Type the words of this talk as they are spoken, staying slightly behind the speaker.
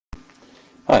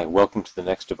Hi, welcome to the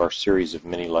next of our series of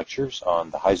mini lectures on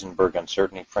the Heisenberg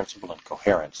uncertainty principle and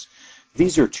coherence.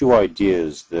 These are two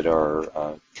ideas that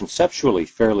are conceptually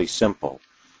fairly simple,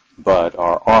 but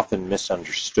are often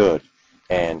misunderstood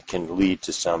and can lead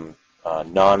to some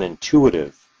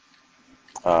non-intuitive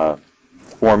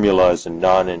formulas and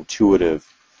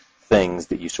non-intuitive things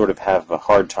that you sort of have a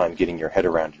hard time getting your head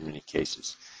around in many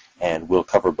cases. And we'll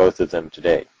cover both of them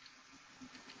today.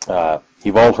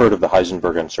 You've all heard of the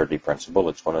Heisenberg uncertainty principle.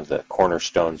 It's one of the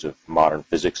cornerstones of modern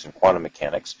physics and quantum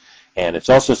mechanics. And it's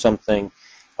also something,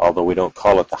 although we don't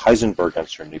call it the Heisenberg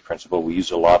uncertainty principle, we use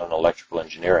a lot in electrical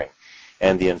engineering.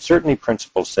 And the uncertainty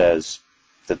principle says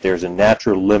that there's a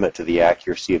natural limit to the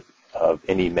accuracy of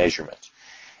any measurement.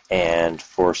 And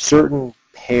for certain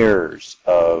pairs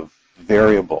of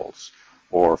variables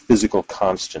or physical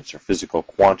constants or physical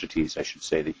quantities, I should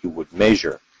say, that you would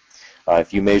measure,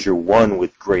 if you measure one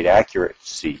with great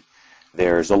accuracy,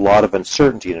 there's a lot of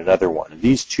uncertainty in another one. And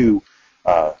these two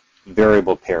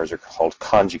variable pairs are called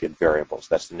conjugate variables.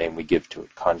 That's the name we give to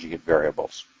it, conjugate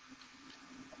variables.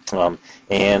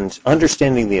 And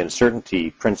understanding the uncertainty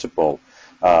principle,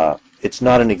 it's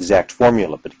not an exact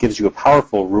formula, but it gives you a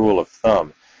powerful rule of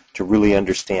thumb to really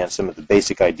understand some of the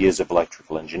basic ideas of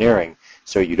electrical engineering,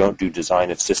 so you don't do design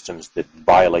of systems that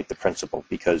violate the principle,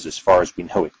 because as far as we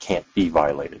know, it can't be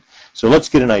violated. So let's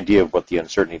get an idea of what the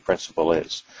uncertainty principle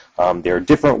is. There are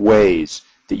different ways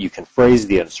that you can phrase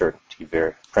the uncertainty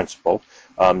principle,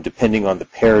 depending on the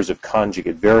pairs of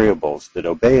conjugate variables that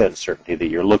obey uncertainty that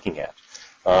you're looking at.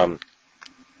 The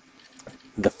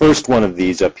first one of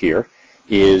these up here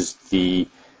is the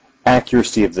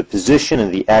accuracy of the position,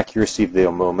 and the accuracy of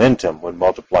the momentum when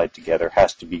multiplied together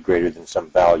has to be greater than some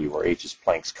value, or h is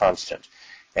Planck's constant.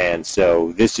 And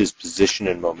so this is position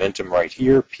and momentum right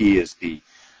here. P is the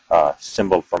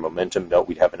symbol for momentum. Note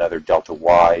we'd have another delta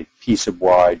y, p sub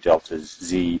y, delta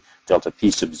z, delta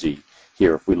p sub z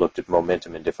here if we looked at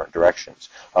momentum in different directions.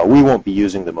 We won't be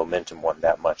using the momentum one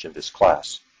that much in this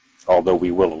class, although we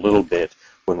will a little bit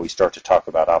when we start to talk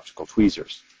about optical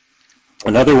tweezers.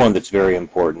 Another one that's very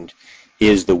important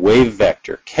is the wave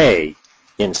vector k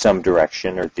in some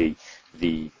direction, or the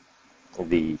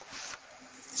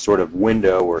sort of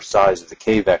window or size of the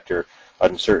k vector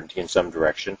uncertainty in some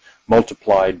direction,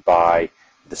 multiplied by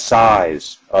the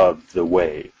size of the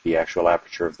wave, the actual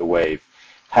aperture of the wave,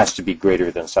 has to be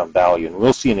greater than some value. And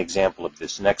we'll see an example of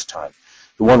this next time.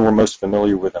 The one we're most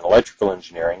familiar with in electrical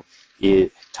engineering,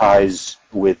 it ties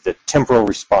with the temporal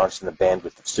response and the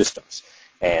bandwidth of systems.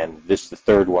 And this is the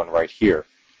third one right here.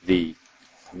 The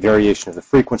variation of the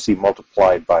frequency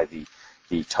multiplied by the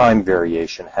time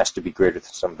variation has to be greater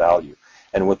than some value.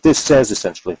 And what this says,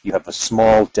 essentially, if you have a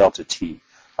small delta t,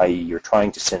 i.e. you're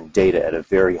trying to send data at a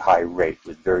very high rate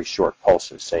with very short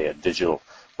pulses, say a digital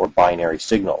or binary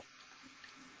signal,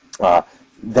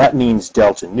 that means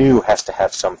delta nu has to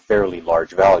have some fairly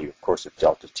large value. Of course, if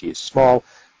delta t is small,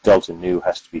 delta nu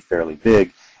has to be fairly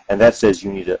big. And that says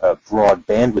you need a broad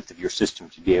bandwidth of your system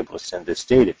to be able to send this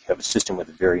data. If you have a system with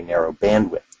a very narrow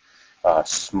bandwidth,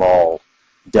 small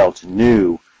delta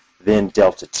nu, then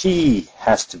delta t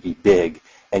has to be big,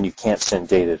 and you can't send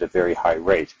data at a very high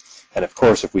rate. And of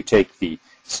course, if we take the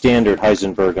standard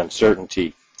Heisenberg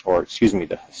uncertainty, or excuse me,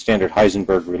 the standard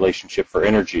Heisenberg relationship for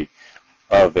energy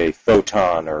of a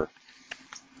photon or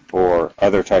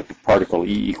other type of particle,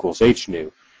 E equals h nu,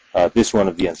 this one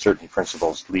of the uncertainty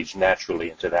principles leads naturally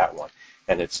into that one.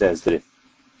 And it says that if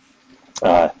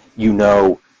you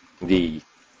know the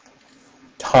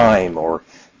time or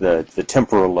the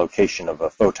temporal location of a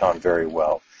photon very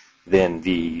well, then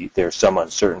there's some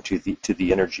uncertainty to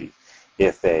the energy.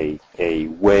 If a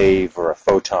wave or a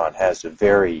photon has a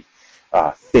very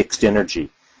fixed energy,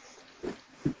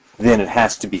 then it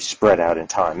has to be spread out in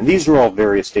time. And these are all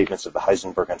various statements of the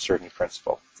Heisenberg uncertainty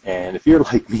principle. And if you're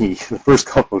like me, the first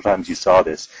couple of times you saw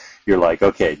this, you're like,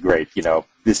 okay, great,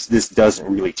 this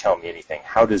doesn't really tell me anything.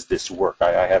 How does this work?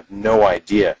 I have no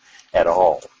idea at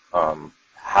all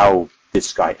how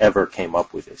this guy ever came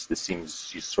up with this. This seems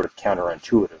just sort of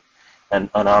counterintuitive and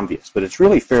unobvious. But it's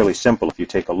really fairly simple if you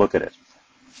take a look at it.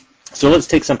 So let's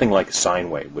take something like a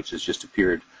sine wave, which has just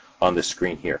appeared on the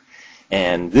screen here.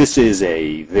 And this is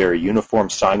a very uniform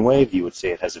sine wave. You would say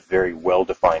it has a very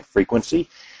well-defined frequency.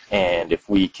 And if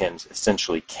we can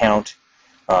essentially count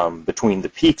between the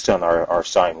peaks on our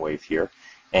sine wave here,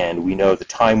 and we know the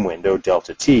time window,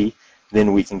 delta t,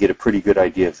 then we can get a pretty good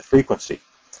idea of the frequency.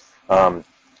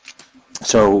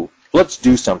 So let's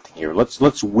do something here.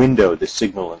 Let's window the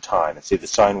signal in time and say the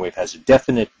sine wave has a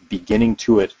definite beginning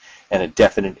to it and a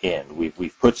definite end.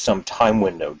 We've put some time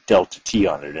window, delta t,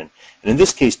 on it. And in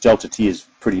this case, delta t is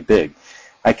pretty big.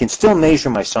 I can still measure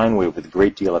my sine wave with a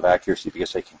great deal of accuracy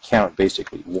because I can count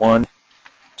basically 1,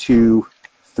 2,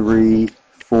 3,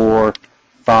 4,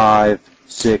 5,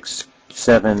 6,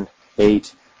 7,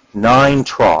 8, 9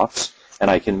 troughs, and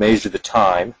I can measure the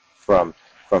time from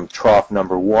trough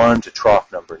number 1 to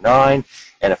trough number 9,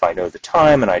 and if I know the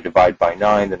time and I divide by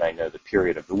 9, then I know the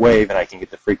period of the wave, and I can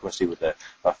get the frequency with a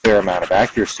fair amount of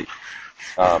accuracy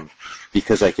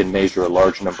because I can measure a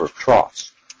large number of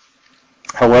troughs.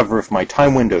 However, if my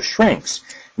time window shrinks,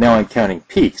 now I'm counting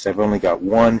peaks. I've only got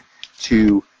 1,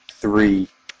 2, 3,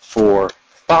 4,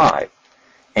 5.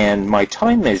 And my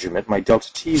time measurement, my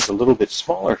delta t, is a little bit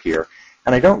smaller here,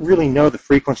 and I don't really know the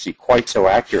frequency quite so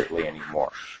accurately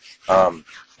anymore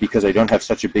because I don't have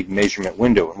such a big measurement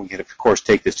window. And we can, of course,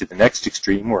 take this to the next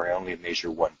extreme where I only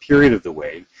measure one period of the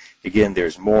wave. Again,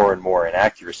 there's more and more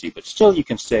inaccuracy, but still you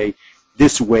can say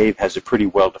this wave has a pretty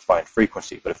well-defined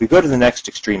frequency. But if we go to the next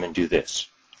extreme and do this,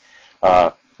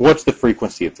 what's the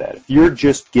frequency of that? If you're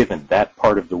just given that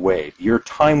part of the wave, your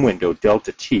time window,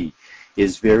 delta t,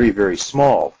 is very, very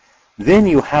small, then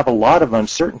you have a lot of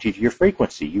uncertainty to your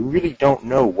frequency. You really don't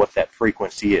know what that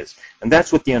frequency is. And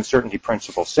that's what the uncertainty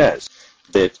principle says,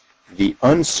 that the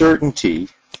uncertainty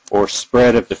or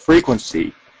spread of the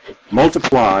frequency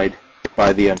multiplied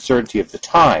by the uncertainty of the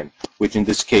time, which in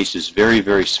this case is very,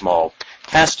 very small,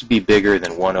 has to be bigger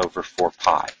than 1 over 4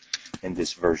 pi in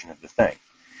this version of the thing.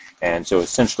 And so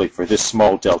essentially for this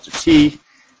small delta t,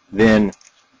 then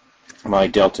my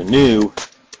delta nu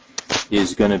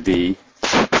is going to be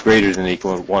greater than or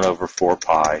equal to 1 over 4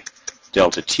 pi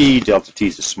delta t. Delta t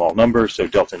is a small number, so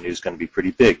delta nu is going to be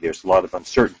pretty big. There's a lot of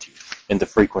uncertainty in the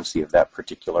frequency of that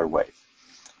particular wave.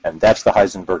 And that's the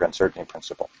Heisenberg uncertainty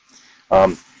principle.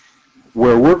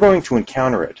 Where we're going to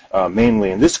encounter it,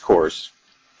 mainly in this course,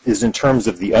 is in terms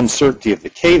of the uncertainty of the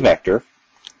k-vector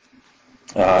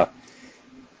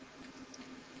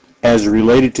as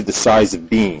related to the size of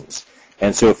beams.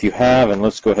 And so if you have, and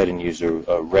let's go ahead and use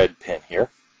a red pen here.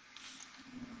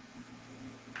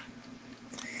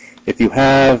 If you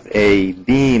have a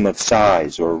beam of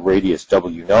size or radius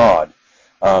w naught,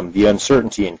 the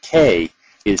uncertainty in k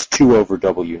is 2 over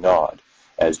w naught.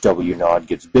 As w naught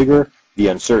gets bigger, the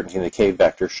uncertainty in the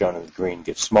k-vector, shown in the green,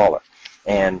 gets smaller.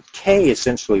 And k,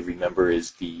 essentially, remember,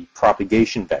 is the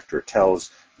propagation vector. It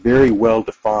tells very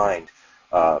well-defined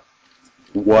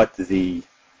what the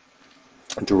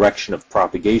direction of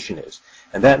propagation is.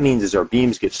 And that means as our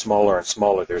beams get smaller and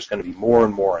smaller, there's going to be more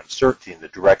and more uncertainty in the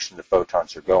direction the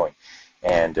photons are going.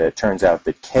 And it turns out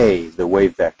that k, the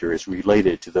wave vector, is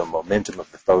related to the momentum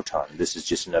of the photon. This is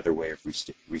just another way of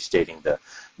restating the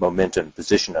momentum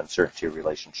position uncertainty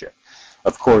relationship.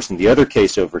 Of course, in the other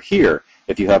case over here,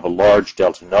 if you have a large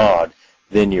delta naught,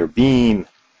 then your beam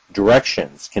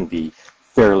directions can be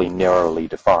fairly narrowly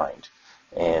defined.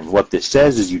 And what this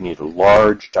says is you need a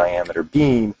large diameter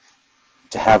beam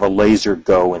to have a laser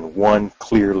go in one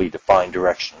clearly defined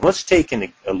direction. Let's take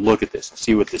a look at this and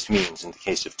see what this means in the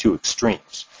case of two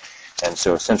extremes. And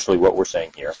so essentially what we're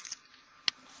saying here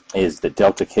is that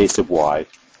delta k sub y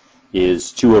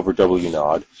is 2 over w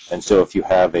naught. And so if you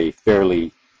have a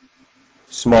fairly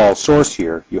small source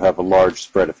here, you have a large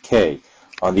spread of k.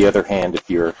 On the other hand, if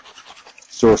your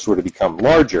source were to become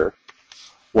larger,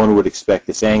 one would expect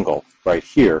this angle right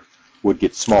here would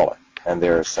get smaller. And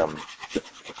there are some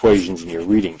equations in your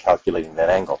reading calculating that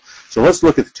angle. So let's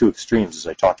look at the two extremes as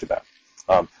I talked about.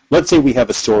 Let's say we have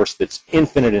a source that's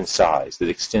infinite in size, that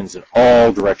extends in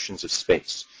all directions of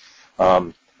space,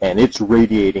 and it's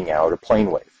radiating out a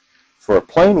plane wave. For a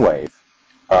plane wave,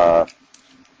 the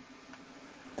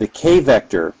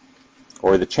k-vector,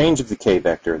 or the change of the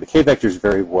k-vector is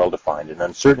very well defined, and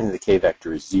uncertainty of the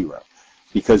k-vector is 0,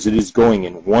 because it is going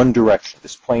in one direction.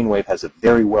 This plane wave has a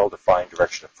very well-defined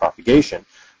direction of propagation,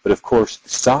 but of course the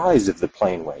size of the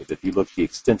plane wave, if you look at the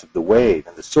extent of the wave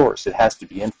and the source, it has to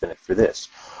be infinite for this.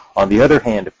 On the other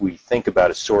hand, if we think about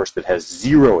a source that has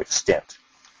 0 extent,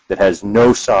 that has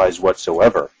no size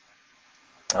whatsoever,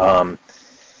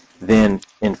 then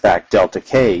in fact delta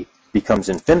k becomes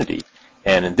infinity.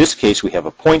 And in this case, we have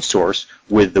a point source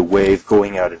with the wave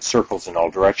going out in circles in all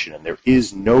directions, and there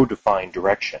is no defined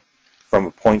direction from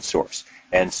a point source.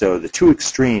 And so the two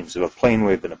extremes of a plane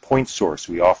wave and a point source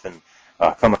we often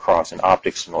come across in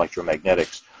optics and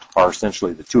electromagnetics are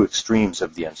essentially the two extremes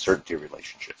of the uncertainty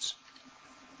relationships.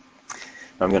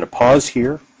 I'm going to pause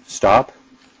here, stop,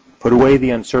 put away the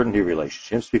uncertainty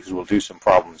relationships because we'll do some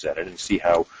problems at it and see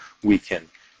how we can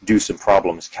do some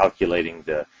problems calculating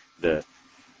the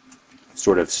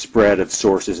sort of spread of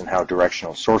sources and how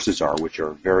directional sources are, which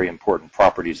are very important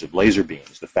properties of laser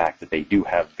beams, the fact that they do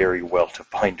have very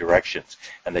well-defined directions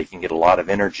and they can get a lot of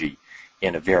energy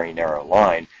in a very narrow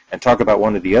line, and talk about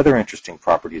one of the other interesting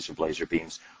properties of laser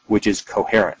beams, which is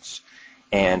coherence.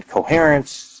 And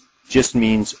coherence just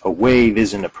means a wave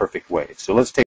isn't a perfect wave. So let's take